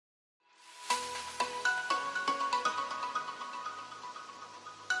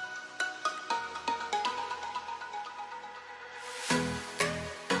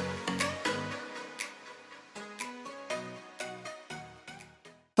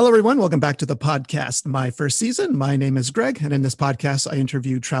Hello, everyone. Welcome back to the podcast, My First Season. My name is Greg, and in this podcast, I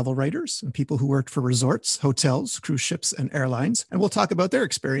interview travel writers and people who worked for resorts, hotels, cruise ships, and airlines, and we'll talk about their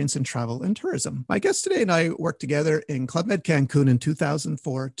experience in travel and tourism. My guest today and I worked together in Club Med Cancun in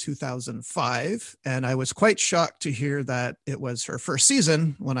 2004-2005, and I was quite shocked to hear that it was her first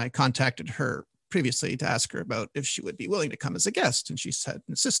season when I contacted her previously to ask her about if she would be willing to come as a guest. And she said,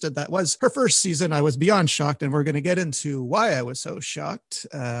 insisted that was her first season. I was beyond shocked. And we're going to get into why I was so shocked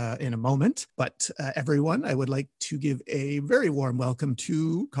in a moment. But everyone, I would like to give a very warm welcome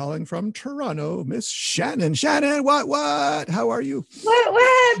to, calling from Toronto, Miss Shannon. Shannon, what? How are you?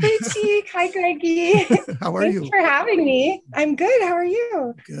 What? Boutique. Hi, Greggy. How are you? Thanks for having me. I'm good. How are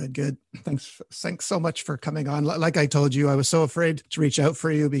you? Good. Thanks so much for coming on. Like I told you, I was so afraid to reach out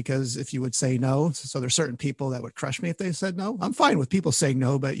for you because if you would say no, so there's certain people that would crush me if they said no. I'm fine with people saying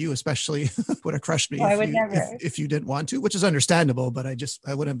no, but you especially would have crushed me if you didn't want to, which is understandable, but I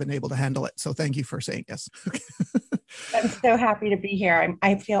wouldn't have been able to handle it. So thank you for saying yes. I'm so happy to be here.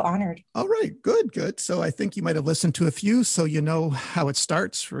 I feel honored. All right, good. So I think you might have listened to a few, so you know how it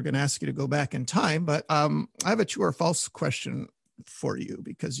starts. We're going to ask you to go back in time, but I have a true or false question for you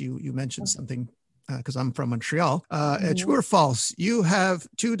because you mentioned something because I'm from Montreal. True or false? You have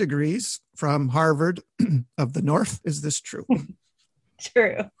 2 degrees from Harvard of the North. Is this true?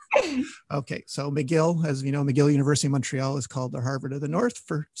 True. Okay, so McGill, as you know, McGill University of Montreal is called the Harvard of the North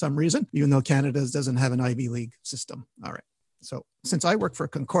for some reason, even though Canada doesn't have an Ivy League system. All right. So since I work for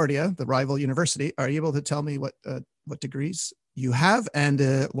Concordia, the rival university, are you able to tell me what degrees you have and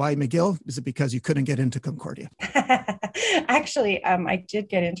why McGill? Is it because you couldn't get into Concordia? Actually, I did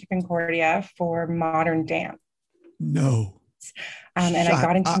get into Concordia for modern dance. No. And I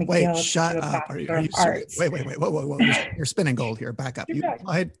got into McGill. Shut up. Are you arts. Wait. Whoa. You're spinning gold here. Back up. You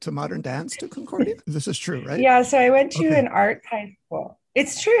applied to modern dance to Concordia? This is true, right? Yeah. So I went to an art high school.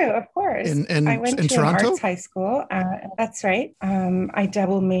 It's true, of course. I went to Toronto? an arts high school. That's right. I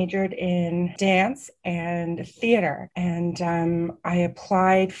double majored in dance and theater. And I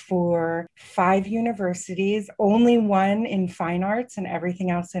applied for 5 universities, only 1 in fine arts and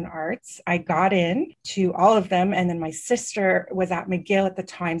everything else in arts. I got in to all of them. And then my sister was at McGill at the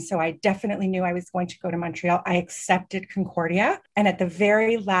time. So I definitely knew I was going to go to Montreal. I accepted Concordia. And at the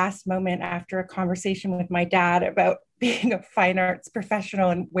very last moment, after a conversation with my dad about being a fine arts professional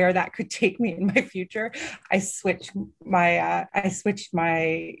and where that could take me in my future, I switched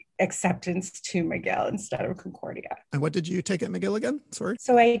my acceptance to McGill instead of Concordia. And what did you take at McGill again? Sorry.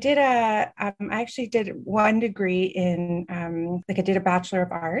 So I did I actually did 1 degree in I did a Bachelor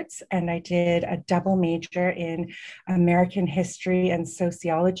of Arts, and I did a double major in American history and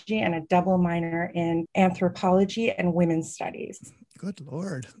sociology and a double minor in anthropology and women's studies. Good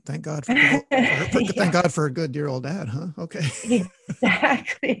Lord. Thank God thank God for a good dear old dad, huh? Okay.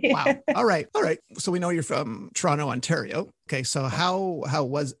 Exactly. Wow. All right. So we know you're from Toronto, Ontario. Okay. So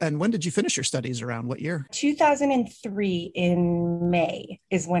and when did you finish your studies? Around what year? 2003 in May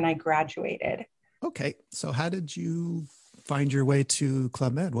is when I graduated. Okay. So how did you find your way to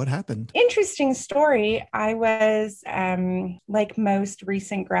Club Med? What happened? Interesting story. I was, like most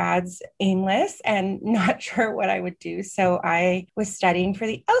recent grads, aimless and not sure what I would do. So I was studying for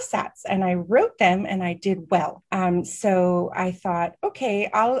the LSATs and I wrote them and I did well. So I thought, okay,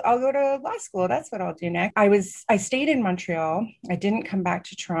 I'll go to law school. That's what I'll do next. I stayed in Montreal. I didn't come back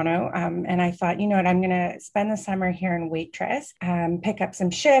to Toronto. And I thought, you know what, I'm going to spend the summer here in Waitress, pick up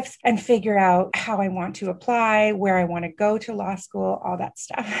some shifts and figure out how I want to apply, where I want to go to law school, all that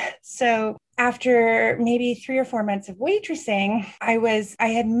stuff. So after maybe 3 or 4 months of waitressing, I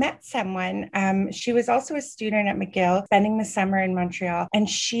had met someone. She was also a student at McGill, spending the summer in Montreal. And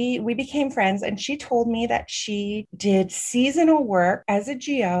we became friends. And she told me that she did seasonal work as a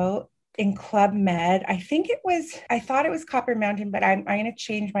GO in Club Med. I thought it was Copper Mountain, but I'm going to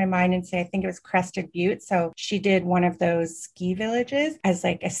change my mind and say I think it was Crested Butte. So she did one of those ski villages as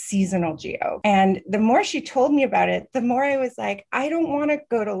like a seasonal geo. And the more she told me about it, the more I was like, I don't want to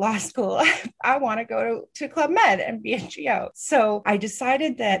go to law school. I want to go to Club Med and be a geo. So I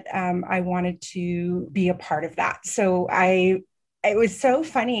decided that I wanted to be a part of that. So it was so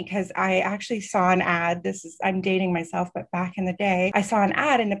funny because I actually saw an ad. I'm dating myself, but back in the day, I saw an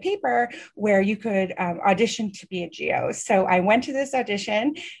ad in the paper where you could audition to be a geo. So I went to this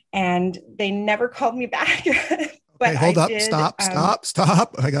audition and they never called me back. Okay, hold up. Stop.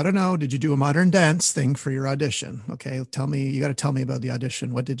 I got to know, did you do a modern dance thing for your audition? Okay, you got to tell me about the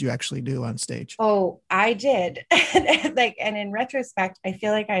audition. What did you actually do on stage? Oh, I did. And in retrospect, I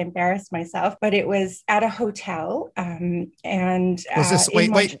feel like I embarrassed myself, but it was at a hotel. Was this,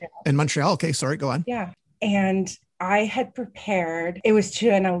 in Montreal? Okay, sorry, go on. Yeah. And I had prepared, it was to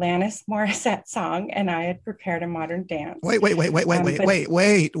an Alanis Morissette song, and I had prepared a modern dance.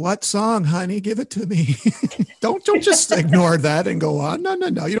 Wait. What song, honey? Give it to me. Don't just ignore that and go on. No.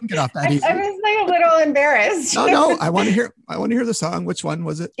 You don't get off that I easy. was like a little embarrassed. No. I want to hear the song. Which one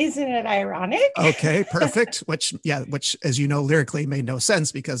was it? Isn't it ironic? Okay, perfect. Which, as you know, lyrically made no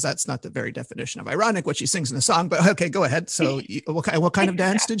sense because that's not the very definition of ironic, what she sings in the song. But okay, go ahead. So what kind of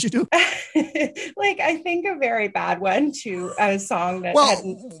dance did you do? Like, I think a very bad one to a song that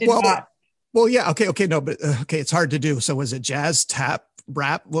did not. Well, yeah. Okay. No, but okay. It's hard to do. So was it jazz, tap,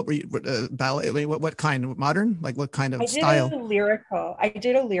 rap? What were you, ballet? I mean, what kind? Modern? Like what kind of style? I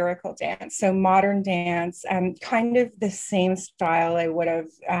did a lyrical dance. So modern dance, kind of the same style I would have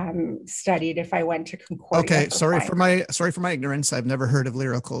studied if I went to Concordia. Okay. Sorry for my ignorance. I've never heard of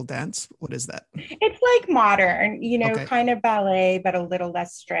lyrical dance. What is that? It's like modern, kind of ballet, but a little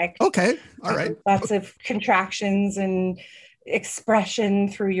less strict. Okay. All right. Lots of contractions and expression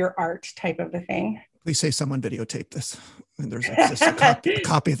through your art type of a thing. Please say someone videotape this. And there's a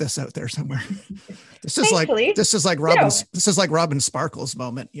copy of this out there somewhere. This is like Robin Sparkle's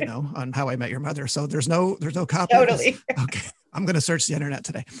moment, on How I Met Your Mother. So there's no copy. Totally. Okay. I'm going to search the internet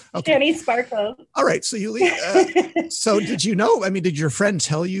today. Okay. Jenny Sparkle. All right. So you leave. So did you know, did your friend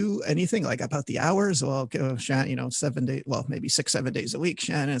tell you anything like about the hours? Well, Shannon, 7 days, well, maybe 6-7 days a week,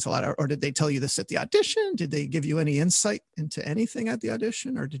 Shannon, it's a lot. Or did they tell you this at the audition? Did they give you any insight into anything at the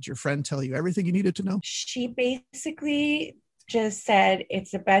audition? Or did your friend tell you everything you needed to know? She basically just said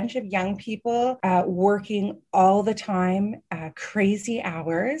it's a bunch of young people working all the time, crazy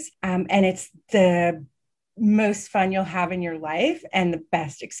hours. And it's the most fun you'll have in your life and the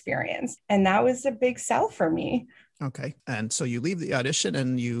best experience. And that was a big sell for me. Okay. And so you leave the audition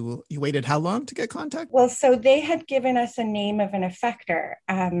and you waited how long to get contact? Well, so they had given us a name of an effector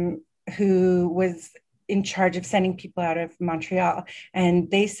who was in charge of sending people out of Montreal.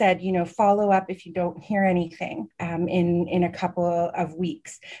 And they said, follow up if you don't hear anything in a couple of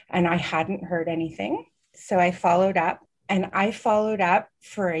weeks. And I hadn't heard anything. So I followed up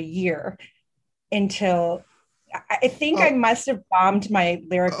for a year until I think I must have bombed my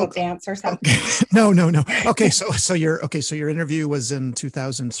lyrical dance or something. Okay. No. Okay. So your interview was in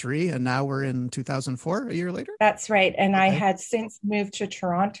 2003 and now we're in 2004, a year later? That's right. And I had since moved to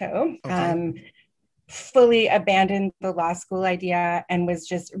Toronto. Okay. Fully abandoned the law school idea and was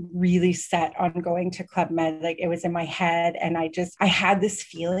just really set on going to Club Med. Like, it was in my head. And I had this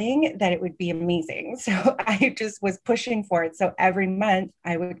feeling that it would be amazing. So I just was pushing for it. So every month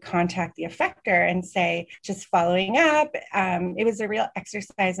I would contact the effector and say, just following up. It was a real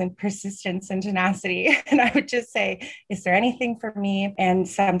exercise in persistence and tenacity. And I would just say, is there anything for me? And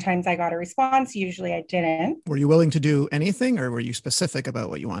sometimes I got a response. Usually I didn't. Were you willing to do anything or were you specific about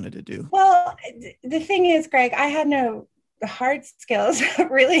what you wanted to do? Well, the thing is, Greg, I had no hard skills,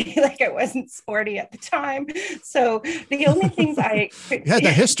 really. Like, I wasn't sporty at the time. So the only things you had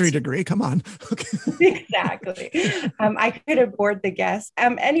the history degree. Come on. Exactly. I could have bored the guests.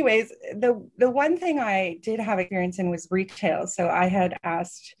 Anyways, the one thing I did have experience in was retail. So I had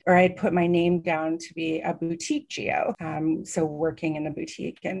put my name down to be a boutique geo. So working in the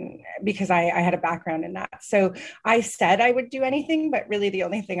boutique, and because I had a background in that. So I said I would do anything, but really the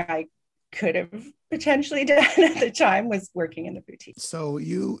only thing I could have potentially done at the time was working in the boutique. So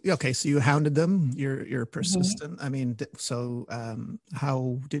you hounded them. You're persistent. Mm-hmm.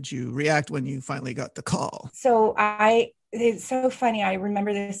 How did you react when you finally got the call? So it's so funny. I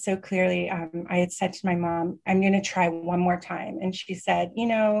remember this so clearly. I had said to my mom, I'm going to try one more time. And she said,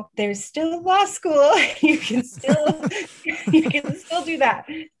 there's still law school. You can still do that.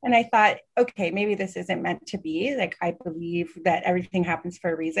 And I thought, okay, maybe this isn't meant to be. Like, I believe that everything happens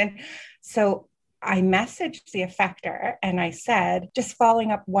for a reason. So I messaged the effector and I said, just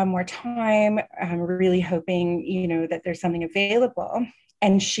following up one more time, I'm really hoping, that there's something available.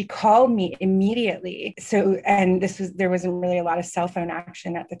 And she called me immediately. So, and there wasn't really a lot of cell phone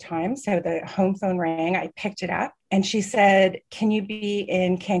action at the time. So the home phone rang, I picked it up and she said, can you be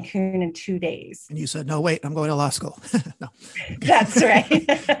in Cancun in 2 days? And you said, no, wait, I'm going to law school. No. That's right.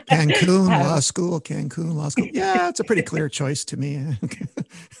 Cancun law school. Yeah, it's a pretty clear choice to me.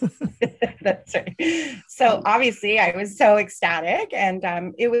 That's right. So obviously I was so ecstatic, and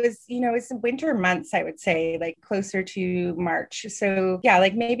it was winter months, I would say, like closer to March. So yeah,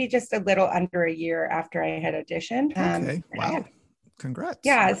 like maybe just a little under a year after I had auditioned. Okay. Wow. Congrats.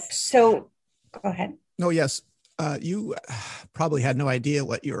 Yeah. So go ahead. No, yes. You probably had no idea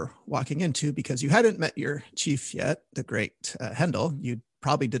what you were walking into because you hadn't met your chief yet, the great Hendel. You'd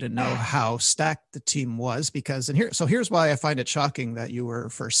probably didn't know how stacked the team was because, and here's why I find it shocking that you were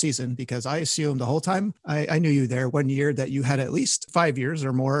first season, because I assumed the whole time I knew you there one year that you had at least 5 years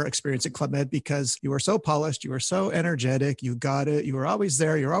or more experience at Club Med, because you were so polished, you were so energetic, you got it, you were always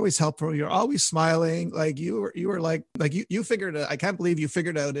there, you're always helpful, you're always smiling, like you were like you figured it. I can't believe you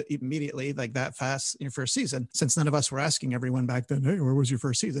figured out it immediately like that fast in your first season, since none of us were asking everyone back then, hey, where was your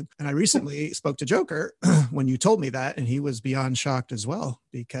first season? And I recently spoke to Joker when you told me that, and he was beyond shocked as well,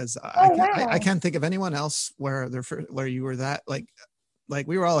 because I can't think of anyone else where you were that like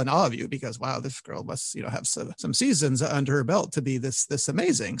we were all in awe of you, because wow, this girl must have some seasons under her belt to be this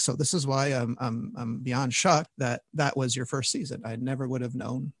amazing. So this is why I'm beyond shocked that was your first season. I never would have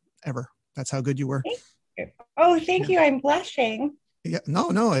known ever. That's how good you were. Thank you. Oh, thank you. I'm blushing. Yeah,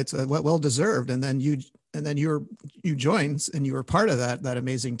 no, it's well deserved. And then you joined, and you were part of that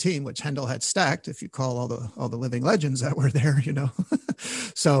amazing team, which Hendel had stacked, if you call all the living legends that were there,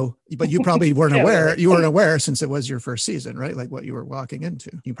 So, but you probably weren't aware. You weren't aware, since it was your first season, right? Like what you were walking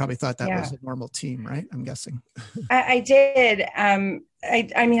into. You probably thought that was a normal team, right? I'm guessing. I did. I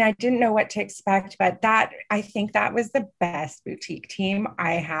mean, I didn't know what to expect, but I think that was the best boutique team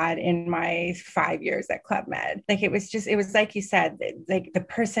I had in my 5 years at Club Med. Like it was like you said, like the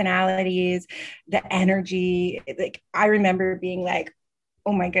personalities, the energy. Like I remember being like,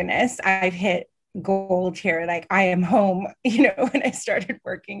 oh my goodness, I've hit gold here. Like I am home, when I started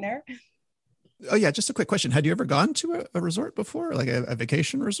working there. Oh yeah. Just a quick question. Had you ever gone to a resort before, like a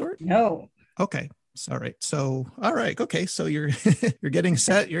vacation resort? No. Okay. All right. So, all right. Okay. So you're getting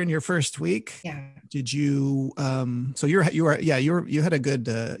set. You're in your first week. Yeah. Did you, so you had a good,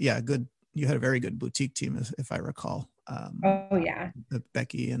 you had a very good boutique team, if I recall. Oh yeah.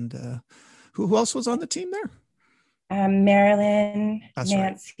 Becky and who else was on the team there? Marilyn, That's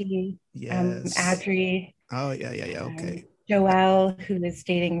Nancy, right. Yes. Adri. Oh yeah. Okay. Joelle, who is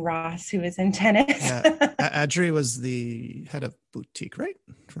dating Ross, who is in tennis. Yeah. Adri was the head of boutique, right?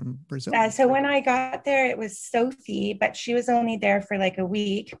 From Brazil. So when I got there, it was Sophie, but she was only there for like a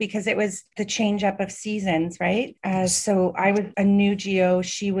week because it was the change up of seasons, right? So I was a new GO.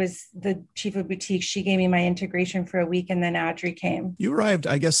 She was the chief of boutique. She gave me my integration for a week, and then Adri came. You arrived,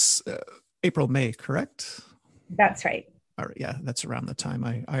 I guess, April, May, correct? That's right. All right, yeah, that's around the time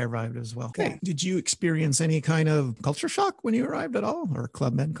I arrived as well. Okay. Did you experience any kind of culture shock when you arrived at all, or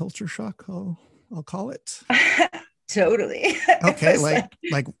Club Med culture shock? I'll call it. Totally. Okay,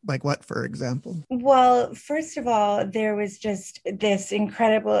 like what, for example? Well, first of all, there was just this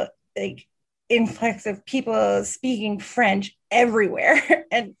incredible influx of people speaking French everywhere.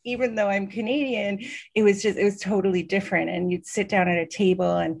 And even though I'm Canadian, it was totally different. And you'd sit down at a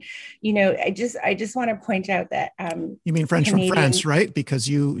table and, I just want to point out that, you mean French from France, right? Because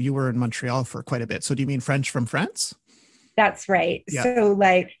you were in Montreal for quite a bit. So do you mean French from France? That's right. Yeah. So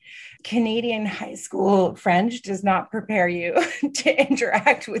like Canadian high school French does not prepare you to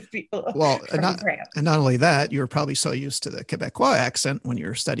interact with people. Well, and not only that, you were probably so used to the Quebecois accent when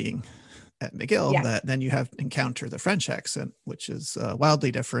you're studying at McGill that then you have encounter the French accent, which is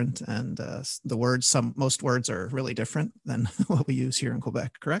wildly different, and most words are really different than what we use here in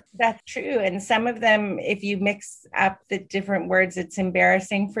Quebec, correct? That's true. And some of them, if you mix up the different words, it's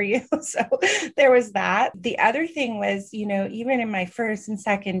embarrassing for you. So there was that. The other thing was, even in my first and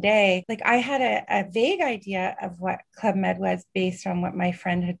second day, like I had a vague idea of what Club Med was based on what my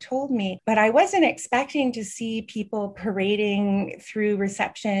friend had told me, but I wasn't expecting to see people parading through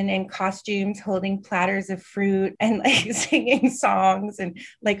reception in costumes, holding platters of fruit and like singing songs and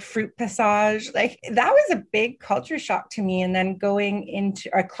like fruit passage. Like that was a big culture shock to me. And then going into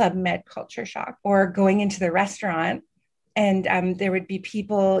a Club Med culture shock, or going into the restaurant, and there would be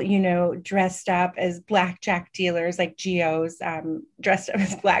people, dressed up as blackjack dealers, like GOs, dressed up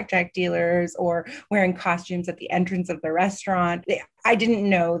as blackjack dealers, or wearing costumes at the entrance of the restaurant. I didn't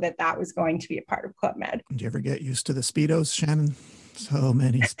know that was going to be a part of Club Med. Did you ever get used to the Speedos, Shannon? So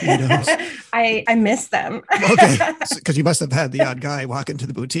many Speedos. I miss them. Okay, because you must have had the odd guy walk into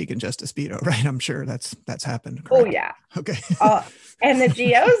the boutique in just a Speedo, right? I'm sure that's happened. Correct? Oh yeah. Okay. And the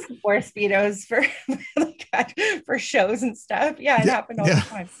GOs wore Speedos for shows and stuff. Yeah, it happened all the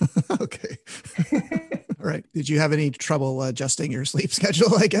time. Okay. All right. Did you have any trouble adjusting your sleep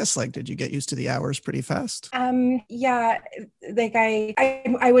schedule, I guess? Like, did you get used to the hours pretty fast? Yeah. Like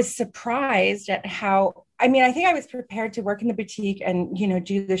I was surprised at how, I think I was prepared to work in the boutique and,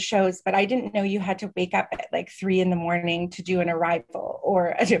 do the shows, but I didn't know you had to wake up at like 3 a.m. to do an arrival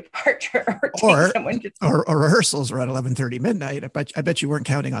or a departure or rehearsals were at 11:30 midnight. I bet you weren't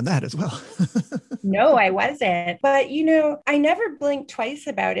counting on that as well. No, I wasn't. But, I never blinked twice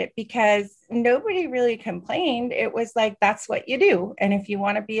about it because nobody really complained. It was like, that's what you do. And if you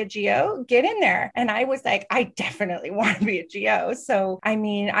want to be a GO, get in there. And I was like, I definitely want to be a GO. So, I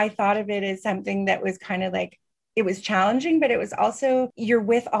mean, I thought of it as something that was kind of like, it was challenging, but it was also you're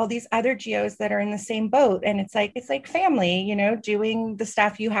with all these other GOs that are in the same boat. And it's like family, doing the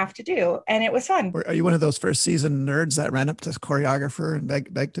stuff you have to do. And it was fun. Are you one of those first season nerds that ran up to choreographer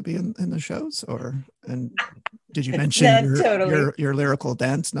and beg to be in the shows? And did you mention totally. your lyrical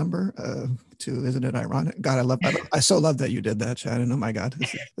dance number too? Isn't it ironic? God, I so love that you did that, Shannon. Oh my God,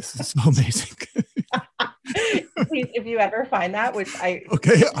 this is so amazing. Please, if you ever find that,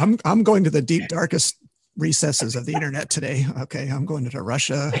 okay, I'm going to the deep darkest recesses of the internet today. Okay, I'm going to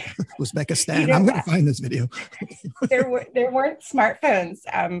Russia, Uzbekistan. I'm going to find this video. there weren't smartphones.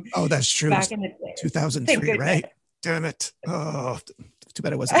 Oh, that's true. Back in the day, 2003, right? Damn it! Oh, too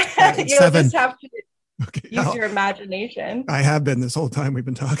bad it wasn't. You'll just have to use your imagination. I have been this whole time we've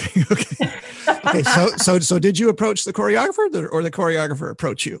been talking. Okay. Okay. So did you approach the choreographer or the choreographer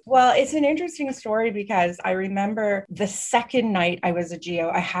approach you? Well, it's an interesting story because I remember the second night I was a GO,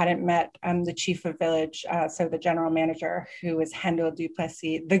 I hadn't met the chief of village, so the general manager, who was Hendel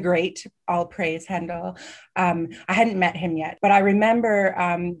Duplessis, the great, all praise Hendel. I hadn't met him yet, but I remember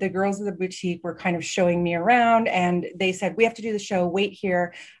the girls of the boutique were kind of showing me around, and they said, we have to do the show, wait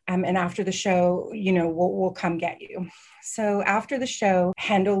here. And after the show, we'll come get you. So after the show,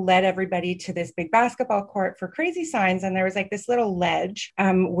 Hendel led everybody to this big basketball court for Crazy Signs. And there was like this little ledge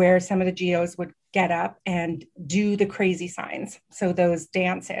where some of the GOs would get up and do the crazy signs. So those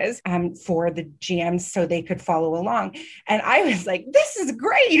dances for the GMs so they could follow along. And I was like, this is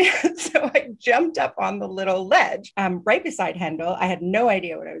great. So I jumped up on the little ledge right beside Hendel. I had no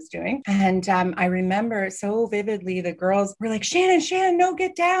idea what I was doing. And I remember so vividly, the girls were like, Shannon, no,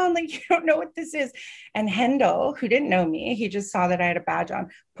 get down. Like, you don't know what this is. And Hendel, who didn't know me, he just saw that I had a badge on,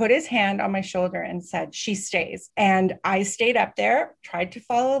 put his hand on my shoulder and said, she stays. And I stayed up there, tried to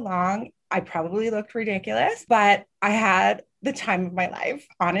follow along. I probably looked ridiculous, but I had the time of my life,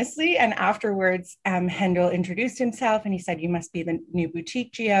 honestly. And afterwards, Hendel introduced himself and he said, you must be the new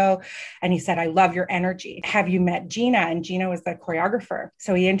boutique GO. And he said, I love your energy. Have you met Gina? And Gina was the choreographer.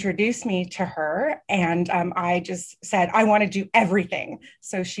 So he introduced me to her. And I just said, I want to do everything.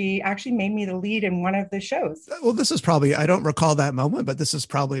 So she actually made me the lead in one of the shows. Well, this is probably, I don't recall that moment, but this is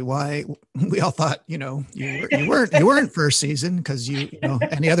probably why we all thought, you weren't first season, because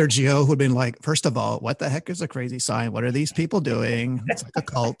any other GO who'd been like, first of all, what the heck is a crazy sign? What are these people doing? It's like a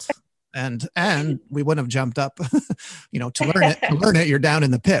cult. And we wouldn't have jumped up, to learn it. You're down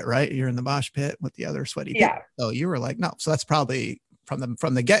in the pit, right? You're in the mosh pit with the other sweaty people. So you were like, no. So that's probably from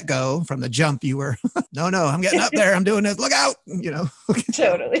the get-go, from the jump, you were, no, I'm getting up there. I'm doing it. Look out,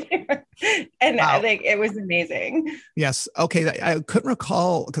 Totally. And wow. I think it was amazing. Yes. Okay. I couldn't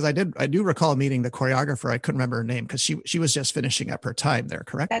recall, because I do recall meeting the choreographer. I couldn't remember her name because she was just finishing up her time there,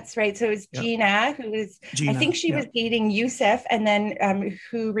 correct? That's right. So it was Gina, who was, I think she was dating Yusuf, and then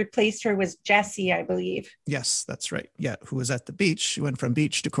who replaced her was Jessie, I believe. Yes, that's right. Yeah. Who was at the beach. She went from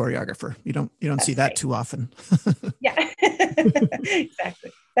beach to choreographer. You don't see that too often. Yeah.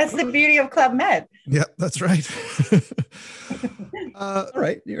 Exactly. That's the beauty of Club Med. Yeah, that's right. All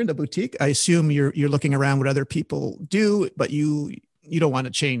right. You're in the boutique. I assume you're looking around what other people do, but you don't want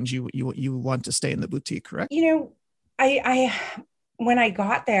to change. You want to stay in the boutique, correct? I when I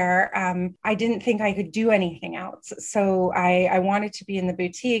got there, I didn't think I could do anything else. So I wanted to be in the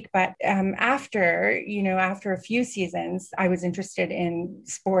boutique. But after a few seasons, I was interested in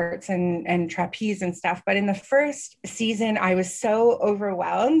sports and trapeze and stuff. But in the first season, I was so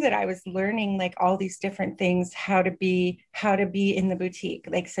overwhelmed that I was learning like all these different things, how to be in the boutique.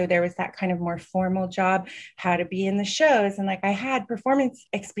 Like, so there was that kind of more formal job, how to be in the shows. And like, I had performance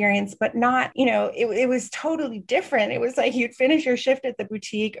experience, but not, it was totally different. It was like, you'd finish your shift at the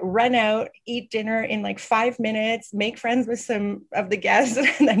boutique, run out, eat dinner in like 5 minutes, make friends with some of the guests,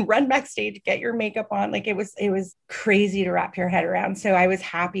 and then run backstage, get your makeup on. Like, it was crazy to wrap your head around. So I was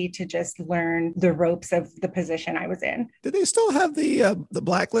happy to just learn the ropes of the position I was in. Did they still have the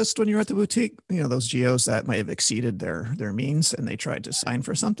blacklist when you were at the boutique? Those GOs that might have exceeded their means and they tried to sign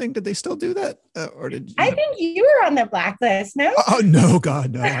for something. Did they still do that? Or did I think you were on the blacklist? No. Oh no,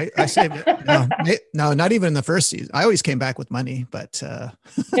 God, no! I saved it. No, not even in the first season. I always came back with money, but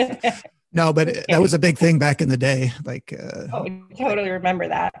no, but that was a big thing back in the day. Like, I totally remember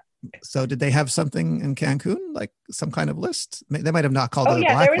that. So did they have something in Cancun, like some kind of list? They might have not called it a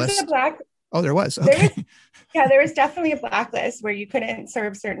blacklist. There was a black. Oh, there was. Okay. There was definitely a blacklist where you couldn't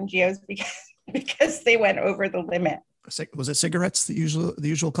serve certain GOs because they went over the limit. Was it cigarettes, the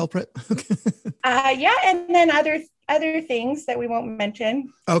usual culprit? Yeah, and then other things that we won't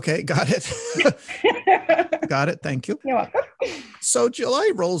mention. Okay, got it. Got it. Thank you. You're welcome. So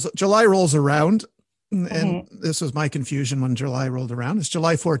July rolls around, and this was my confusion when July rolled around. It's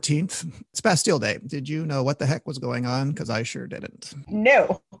July 14th. It's Bastille Day. Did you know what the heck was going on? Because I sure didn't.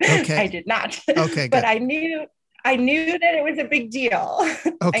 No, Okay. I did not. Okay, but good. I knew that it was a big deal.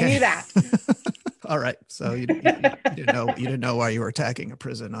 Okay. I knew that. All right. So you didn't know why you were attacking a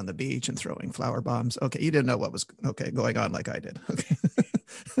prison on the beach and throwing flower bombs. Okay, you didn't know what was going on like I did. Okay.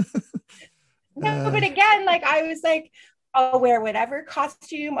 No, but again, like I was like, I'll wear whatever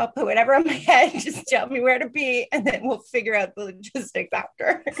costume, I'll put whatever on my head, just tell me where to be, and then we'll figure out the logistics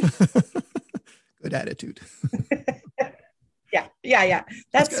after. Good attitude. Yeah.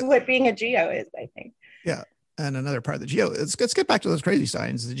 That's what being a geo is, I think. Yeah. And another part of the geo, let's get back to those crazy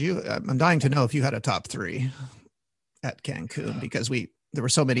signs. I'm dying to know if you had a top 3 at Cancun, because there were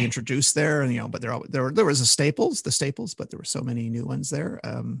so many introduced there, and but there was the staples, but there were so many new ones there.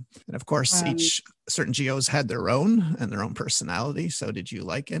 And of course, each certain geos had their own personality. So did you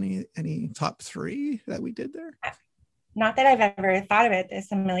like any top 3 that we did there? Not that I've ever thought about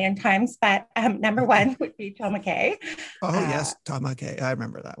this a million times, but number 1 would be Tomake. Oh yes, Tomake. I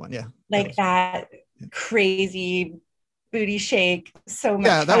remember that one. Yeah, like that crazy booty shake. So much.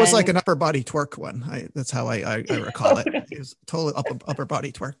 Yeah, that was like an upper body twerk one. That's how I recall it. It was totally upper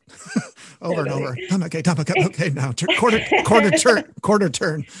body twerk over and over. Tomake. Okay, now quarter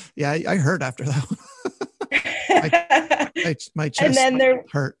turn. Yeah, I heard after that one. my chest and then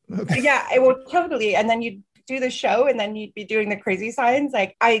hurt. Okay. Yeah, it will totally. And then you'd do the show, and then you'd be doing the crazy signs.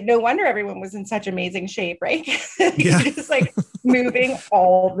 Like, no wonder everyone was in such amazing shape, right? Yeah. Just like moving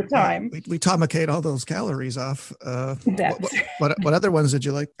all the time. We Tomake all those calories off. What other ones did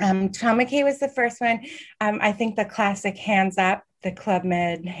you like? Tomake was the first one. I think the classic Hands Up, the Club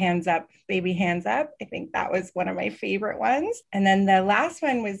Med Hands Up, Baby Hands Up. I think that was one of my favorite ones. And then the last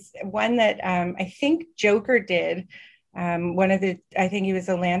one was one that I think Joker did. I think he was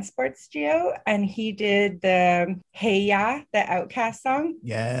a land sports geo, and he did the Hey Ya, the Outcast song.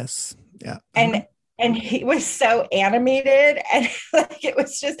 Yes. Yeah. And he was so animated, and like it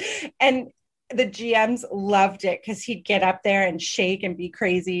was just, and the GMs loved it because he'd get up there and shake and be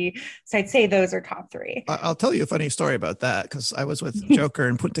crazy. So I'd say those are top 3. I'll tell you a funny story about that, because I was with Joker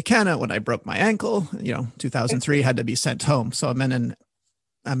in Punta Cana when I broke my ankle. 2003, had to be sent home. So I'm in an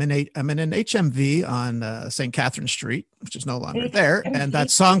HMV on St. Catherine Street, which is no longer there. And that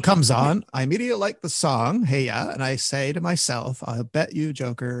song comes on. I immediately like the song, Hey Ya. And I say to myself, I'll bet you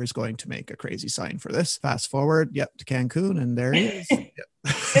Joker is going to make a crazy sign for this. Fast forward, to Cancun, and there he is. Yep.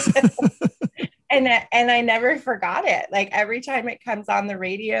 And I never forgot it. Like every time it comes on the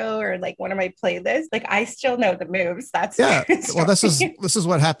radio or like one of my playlists, like I still know the moves. That's yeah. Well, this is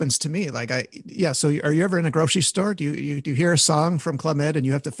what happens to me. Like So are you ever in a grocery store? Do you hear a song from Club Med and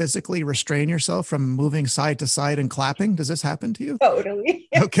you have to physically restrain yourself from moving side to side and clapping? Does this happen to you? Totally.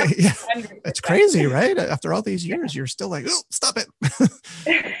 Okay. Yeah. 100%. It's crazy, right? After all these years, you're still like, oh, stop it.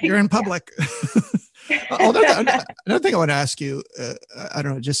 You're in public. Another thing I want to ask you, I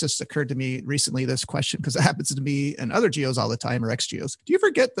don't know, it just occurred to me recently, this question, because it happens to me and other geos all the time, or ex-geos. Do you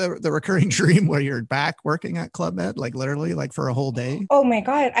ever get the recurring dream where you're back working at Club Med, like literally like for a whole day? Oh my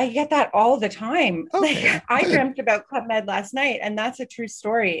God, I get that all the time. Okay, like, I dreamt about Club Med last night, and that's a true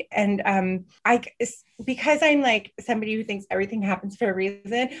story. And because I'm like somebody who thinks everything happens for a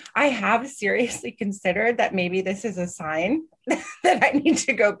reason, I have seriously considered that maybe this is a sign that I need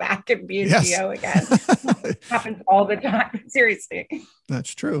to go back and be a geo again. It happens all the time. Seriously.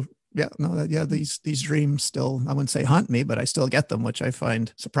 That's true. Yeah. No, these dreams still, I wouldn't say haunt me, but I still get them, which I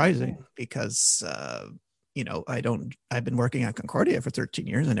find surprising because, I've been working at Concordia for 13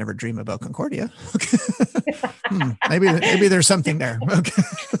 years. I never dream about Concordia. Maybe there's something there. Okay.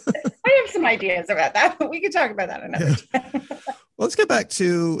 I have some ideas about that, but we could talk about that another time. Well, let's get back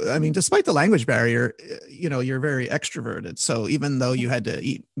to, despite the language barrier, you're very extroverted. So even though you had to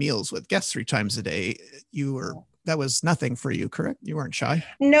eat meals with guests 3 times a day, that was nothing for you, correct? You weren't shy?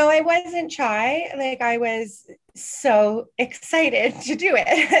 No, I wasn't shy. Like I was so excited to do it.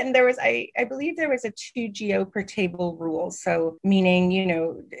 And there was, I believe there was a 2 geo per table rule. So meaning,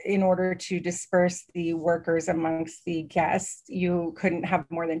 in order to disperse the workers amongst the guests, you couldn't have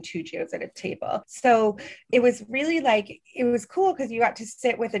more than 2 geos at a table. So it was really it was cool because you got to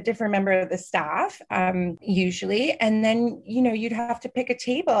sit with a different member of the staff, usually. And then, you'd have to pick a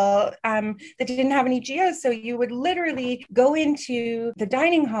table that didn't have any geos. So you would literally go into the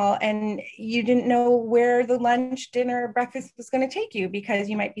dining hall and you didn't know where the lunch lunch, dinner, breakfast was going to take you, because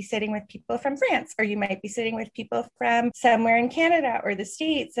you might be sitting with people from France, or you might be sitting with people from somewhere in Canada or the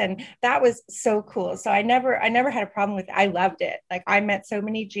States. And that was so cool. So I never had a problem with it. I loved it. Like, I met so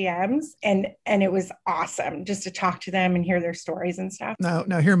many GMs, and it was awesome just to talk to them and hear their stories and stuff.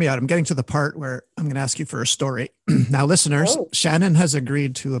 Now hear me out. I'm getting to the part where I'm going to ask you for a story. Now, listeners, Shannon has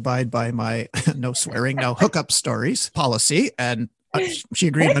agreed to abide by my no swearing, no hookup stories policy, and she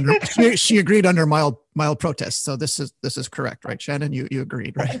agreed under she agreed under mild protest. So this is correct, right, Shannon? You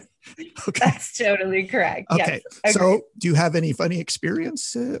agreed, right? Okay, that's totally correct. Okay, yes, so do you have any funny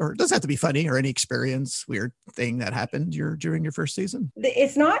experience, or it doesn't have to be funny, or any experience, weird thing that happened during your first season?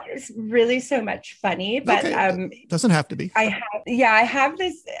 It's not really so much funny, but doesn't have to be. I have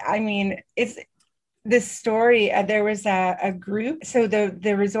this. I mean, it's this story. There was a group. So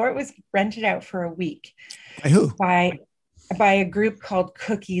the resort was rented out for a week. By who? By a group called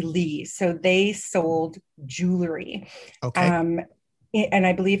Cookie Lee. So they sold jewelry. Okay. And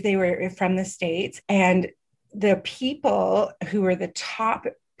I believe they were from the States. And the people who were the top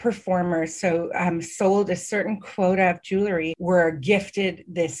performers, so sold a certain quota of jewelry, were gifted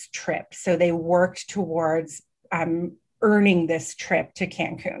this trip. So they worked towards earning this trip to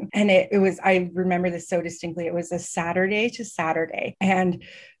Cancun. And it was, I remember this so distinctly. It was a Saturday to Saturday. And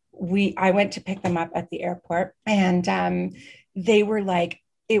I went to pick them up at the airport, and they were like,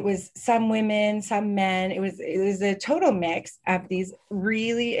 it was some women, some men. It was a total mix of these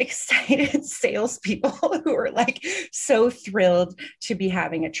really excited salespeople who were like so thrilled to be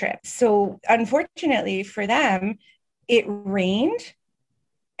having a trip. So unfortunately for them, it rained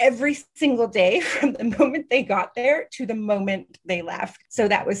every single day from the moment they got there to the moment they left. So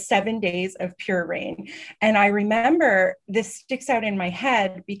that was 7 days of pure rain. And I remember this sticks out in my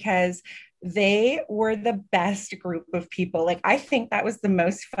head because they were the best group of people. Like, I think that was the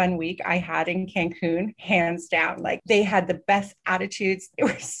most fun week I had in Cancun, hands down. Like, they had the best attitudes. They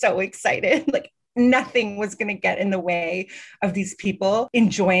were so excited. Like, nothing was going to get in the way of these people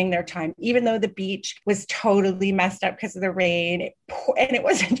enjoying their time, even though the beach was totally messed up because of the rain. And it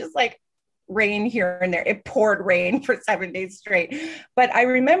wasn't just like rain here and there. It poured rain for 7 days straight. But I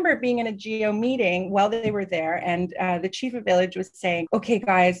remember being in a GEO meeting while they were there, and the chief of village was saying, okay,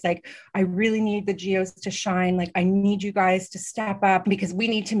 guys, like, I really need the GEOs to shine. Like, I need you guys to step up because we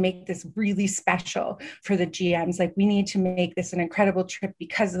need to make this really special for the GMs. Like, we need to make this an incredible trip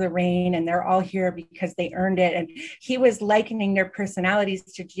because of the rain, and they're all here because they earned it. And he was likening their personalities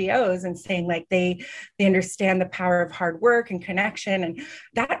to GEOs and saying, like, they understand the power of hard work and connection. And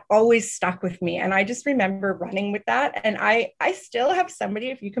that always stuck with me. And I just remember running with that. And I still have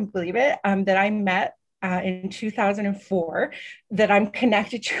somebody, if you can believe it, that I met in 2004 that I'm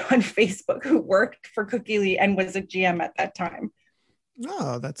connected to on Facebook, who worked for Cookie Lee and was a GM at that time.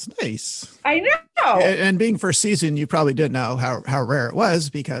 Oh, that's nice. I know. And being first season, you probably did know how rare it was,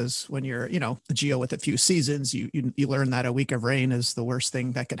 because when you're, a GEO with a few seasons, you learn that a week of rain is the worst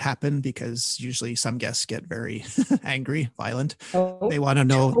thing that could happen, because usually some guests get very angry, violent. They want to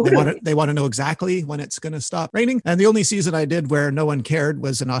know, they want to know exactly when it's going to stop raining. And the only season I did where no one cared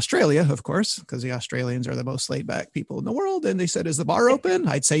was in Australia, of course, because the Australians are the most laid back people in the world. And they said, is the bar open?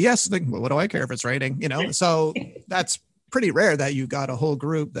 I'd say yes. Like, well, what do I care if it's raining? So that's pretty rare that you got a whole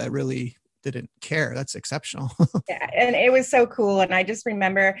group that really didn't care. That's exceptional. Yeah, and it was so cool. And I just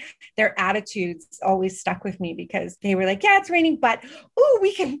remember their attitudes always stuck with me, because they were like, yeah, it's raining, but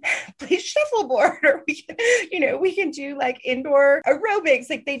we can play shuffleboard, or we can do like indoor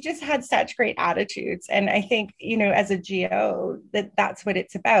aerobics. Like, they just had such great attitudes. And I think, as a GO, that's what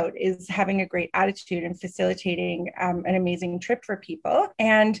it's about, is having a great attitude and facilitating an amazing trip for people.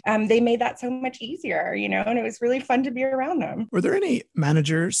 And they made that so much easier, and it was really fun to be around them. Were there any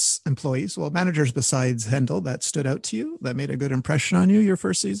managers besides Hendel that stood out to you, that made a good impression on you your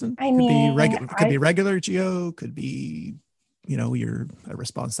first season? Could be regular GO, could be, you're a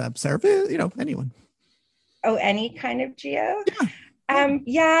response lab server, anyone. Oh, any kind of GO?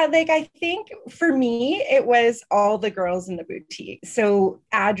 Yeah. Like, I think for me, it was all the girls in the boutique. So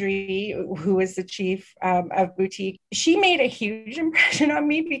Adri, who was the chief of boutique, she made a huge impression on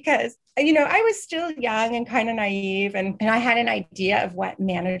me, because I was still young and kind of naive, and I had an idea of what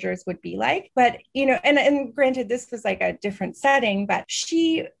managers would be like. But, and granted, this was like a different setting, but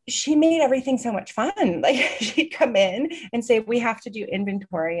she made everything so much fun. Like, she'd come in and say, we have to do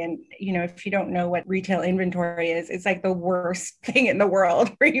inventory. And, if you don't know what retail inventory is, it's like the worst thing in the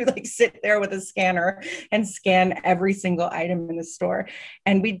world, where you like sit there with a scanner and scan every single item in the store.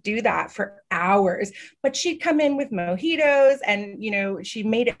 And we'd do that for hours. But she'd come in with mojitos, and, she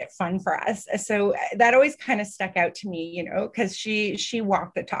made it fun for us. So that always kind of stuck out to me, because she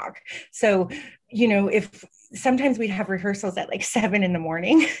walked the talk. So, if sometimes we'd have rehearsals at like 7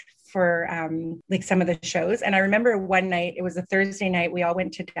 a.m. for like some of the shows. And I remember one night, it was a Thursday night, we all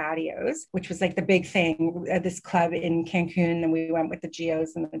went to Daddy-O's, which was like the big thing at this club in Cancun. And we went with the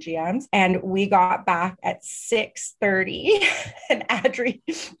GOs and the GMs. And we got back at 6:30 and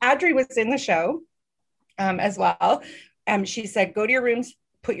Adri was in the show as well. She said, go to your rooms,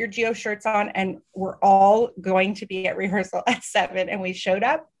 put your GO shirts on, and we're all going to be at rehearsal at 7. And we showed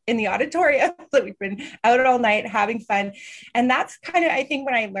up in the auditorium. So we've been out all night having fun. And that's kind of, I think,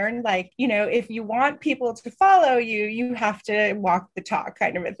 when I learned, like, you know, if you want people to follow you, you have to walk the talk,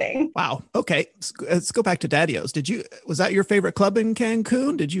 kind of a thing. Wow. Okay. Let's go back to Daddy-O's. Was that your favorite club in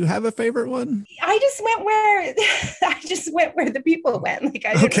Cancun? Did you have a favorite one? I just went where the people went. Like,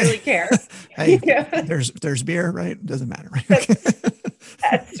 I didn't really care. Hey, you know? there's beer, right? It doesn't matter, right?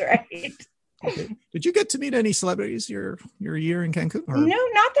 That's right. Okay. Did you get to meet any celebrities your year in Cancun? Or? No,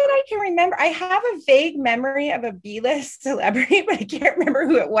 not that I can remember. I have a vague memory of a B-list celebrity, but I can't remember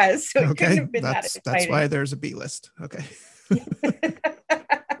who it was. So it couldn't have been that's why there's a B-list. Okay.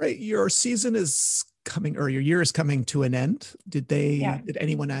 Right. Your season is coming, or your year is coming to an end. Did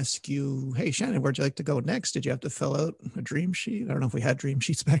anyone ask you, hey, Shannon, where'd you like to go next? Did you have to fill out a dream sheet? I don't know if we had dream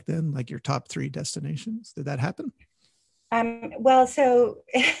sheets back then, like your top 3 destinations. Did that happen? Well, so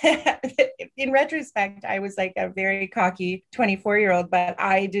in retrospect, I was like a very cocky 24-year-old, but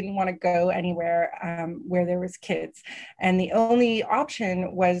I didn't want to go anywhere where there was kids. And the only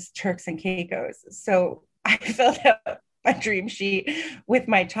option was Turks and Caicos. So I filled out a dream sheet with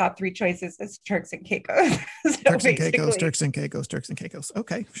my top 3 choices as Turks and Caicos. Turks and Caicos.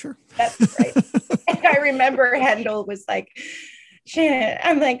 Okay, sure. That's right. And I remember Hendel was like, Shannon,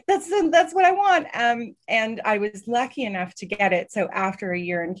 I'm like, that's what I want. And I was lucky enough to get it. So after a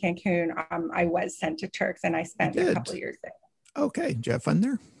year in Cancun, I was sent to Turks, and I spent a couple of years there. Okay. Did you have fun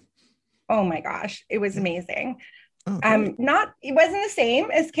there? Oh my gosh, it was amazing. Okay. It wasn't the same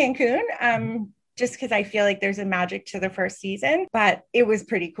as Cancun. Just because I feel like there's a magic to the first season, but it was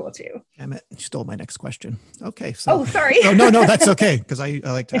pretty cool too. Damn it, you stole my next question. Okay. So, sorry. No, that's okay. Because I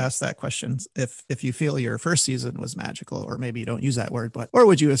like to ask that question. If you feel your first season was magical, or maybe you don't use that word, or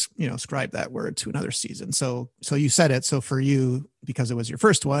would you ascribe that word to another season? So you said it. So for you, because it was your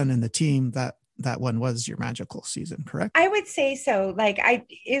first one and the team, that one was your magical season, correct? I would say so. Like,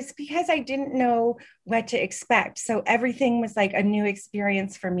 it's because I didn't know what to expect. So everything was like a new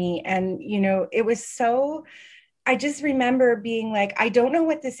experience for me. And, it was so, I just remember being like, I don't know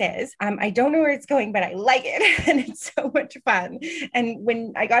what this is. I don't know where it's going, but I like it. And it's so much fun. And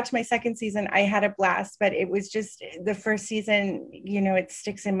when I got to my second season, I had a blast, but it was just the first season, it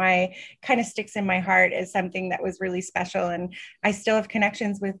sticks in my heart as something that was really special. And I still have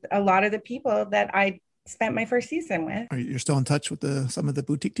connections with a lot of the people that I spent my first season with. You're still in touch with some of the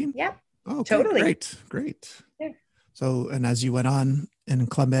boutique team? Yep. Oh, okay, totally. Great. Yeah. So, and as you went on in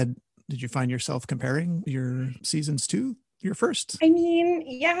Club Med, did you find yourself comparing your seasons to your first? I mean,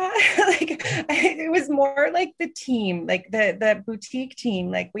 yeah, it was more like the team, like the boutique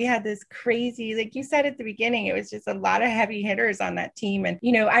team. Like, we had this crazy, like you said at the beginning, it was just a lot of heavy hitters on that team. And,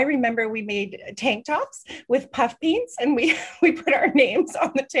 I remember we made tank tops with puff paints, and we put our names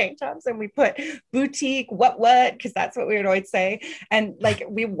on the tank tops, and we put boutique, what, because that's what we would always say. And like,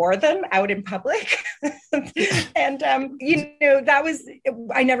 we wore them out in public. And, that was,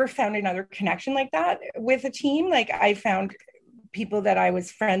 I never found another connection like that with a team. Like, I found people that I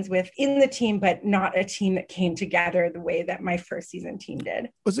was friends with in the team, but not a team that came together the way that my first season team did.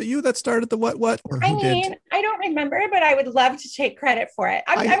 Was it you that started the what? Or I mean, I don't remember, but I would love to take credit for it.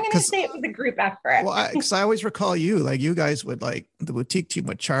 I'm going to say it was a group effort. Well, because I always recall you guys would, like, the boutique team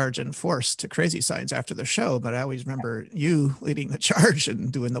would charge and force to Crazy Signs after the show, but I always remember you leading the charge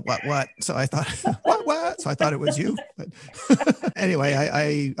and doing the what. So I thought, what? So I thought it was you. But anyway,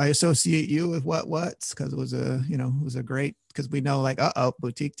 I associate you with what's because it was a great, because we know, like,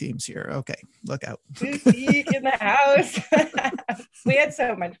 boutique teams here. Okay, look out. Boutique in the house. We had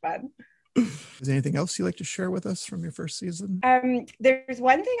so much fun. Is there anything else you'd like to share with us from your first season? There's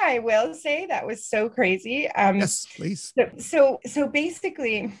one thing I will say that was so crazy. Yes, please. So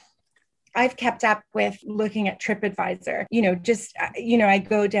basically, I've kept up with looking at TripAdvisor, I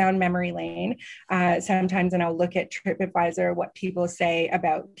go down memory lane sometimes, and I'll look at TripAdvisor, what people say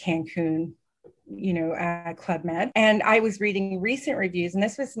about Cancun, Club Med. And I was reading recent reviews, and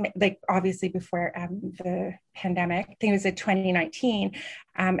this was like obviously before the pandemic. I think it was in 2019.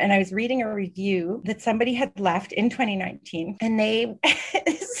 And I was reading a review that somebody had left in 2019, and this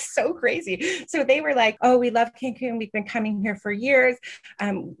is so crazy. So they were like, oh, we love Cancun. We've been coming here for years.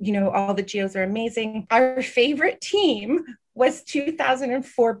 All the geos are amazing. Our favorite team was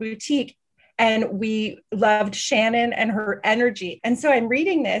 2004 Boutique. And we loved Shannon and her energy. And so I'm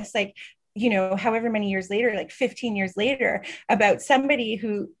reading this, like, however many years later, like 15 years later, about somebody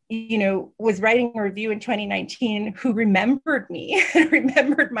who, was writing a review in 2019 who remembered me and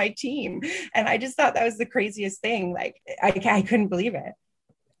remembered my team. And I just thought that was the craziest thing. Like, I couldn't believe it.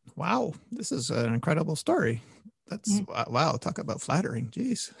 Wow. This is an incredible story. That's wow. Talk about flattering.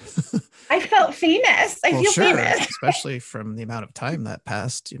 Jeez. I felt famous. I feel sure, famous. Especially from the amount of time that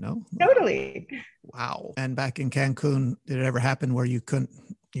passed, Totally. Wow. And back in Cancun, did it ever happen where you couldn't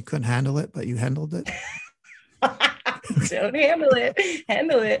handle it, but you handled it? Don't handle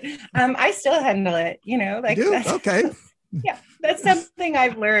it. I still handle it, like you do? Okay. Yeah, that's something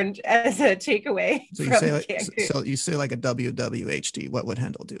I've learned as a takeaway. So you say like a WWHD, what would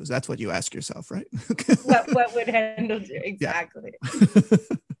Hendel do? That's what you ask yourself, right? what would Hendel do? Exactly. Yeah.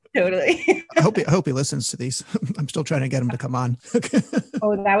 Totally. I hope he listens to these. I'm still trying to get him to come on.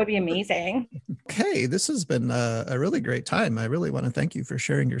 Oh, that would be amazing. Okay, this has been a really great time. I really want to thank you for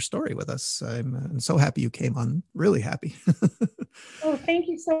sharing your story with us. I'm so happy you came on. Really happy. Oh, thank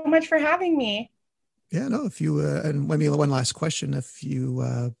you so much for having me. Yeah, no, if you, and maybe one last question, if you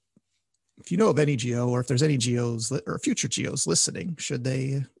know of any geo, or if there's any geos or future geos listening, should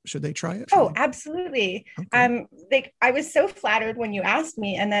they try it? Oh, absolutely. Okay. I was so flattered when you asked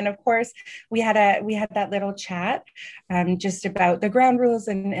me. And then of course we had that little chat, just about the ground rules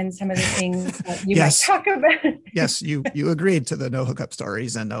and some of the things that you might talk about. Yes. You agreed to the no hookup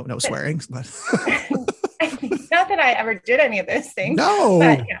stories and no swearing, but not that I ever did any of those things. No.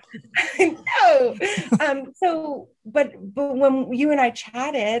 But, yeah. No. But when you and I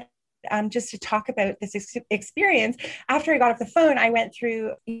chatted, just to talk about this experience, after I got off the phone, I went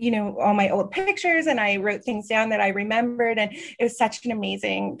through, all my old pictures and I wrote things down that I remembered. And it was such an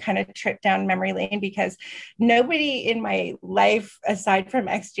amazing kind of trip down memory lane, because nobody in my life, aside from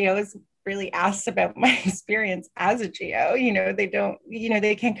ex-geos, really asks about my experience as a geo. They don't,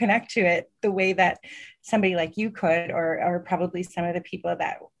 they can connect to it the way that somebody like you could, or probably some of the people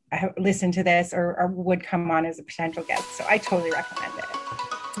that listen to this or would come on as a potential guest. So I totally recommend it.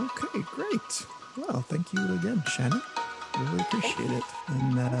 Okay, great. Well, thank you again, Shannon. Really appreciate it.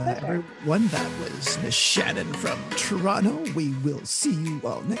 And everyone, that was Miss Shannon from Toronto. We will see you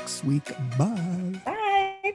all next week. Bye. Bye.